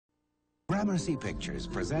Gramercy Pictures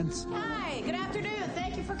presents... Hi, good afternoon.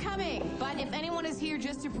 Thank you for coming. But if anyone is here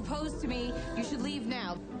just to propose to me, you should leave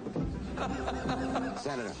now.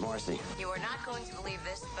 Senator Morrissey. You are not going to believe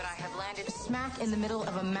this, but I have landed smack in the middle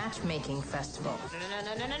of a matchmaking festival.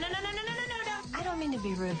 No. I don't mean to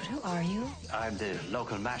be rude, but who are you? I'm the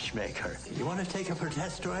local matchmaker. You want to take her for a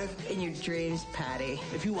test drive? In your dreams, Patty.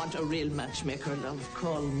 If you want a real matchmaker, love,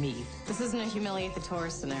 call me. This isn't a humiliate the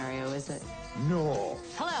tourist scenario, is it? No.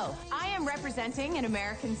 Hello, I am representing an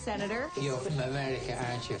American senator. You're from America,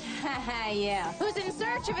 aren't you? Yeah. Who's in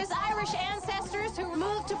search of his Irish ancestors who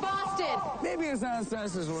moved to Boston. Maybe his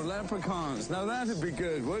ancestors were leprechauns. Now that'd be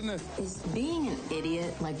good, wouldn't it? Is being an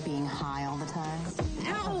idiot like being high all the time?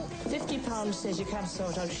 No! £50 says you can't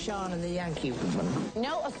sort out Sean and the Yankee.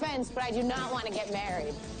 No offense, but I do not want to get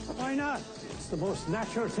married. Why not? It's the most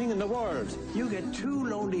natural thing in the world. You get two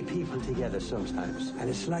lonely people together sometimes, and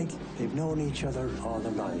it's like they've known each other all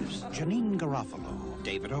their lives. Janeane Garofalo,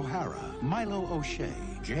 David O'Hara, Milo O'Shea,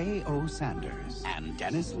 J.O. Sanders, and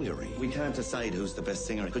Denis Leary. We can't decide who's the best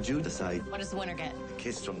singer. Could you decide? What does the winner get? A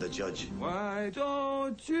kiss from the judge. Why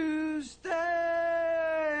don't you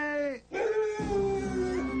stay?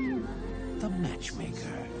 The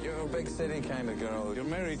Matchmaker. You're a big city kind of girl. You're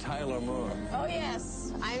Mary Tyler Moore. Oh,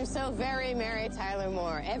 yes. I'm so very Mary Tyler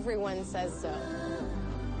Moore. Everyone says so.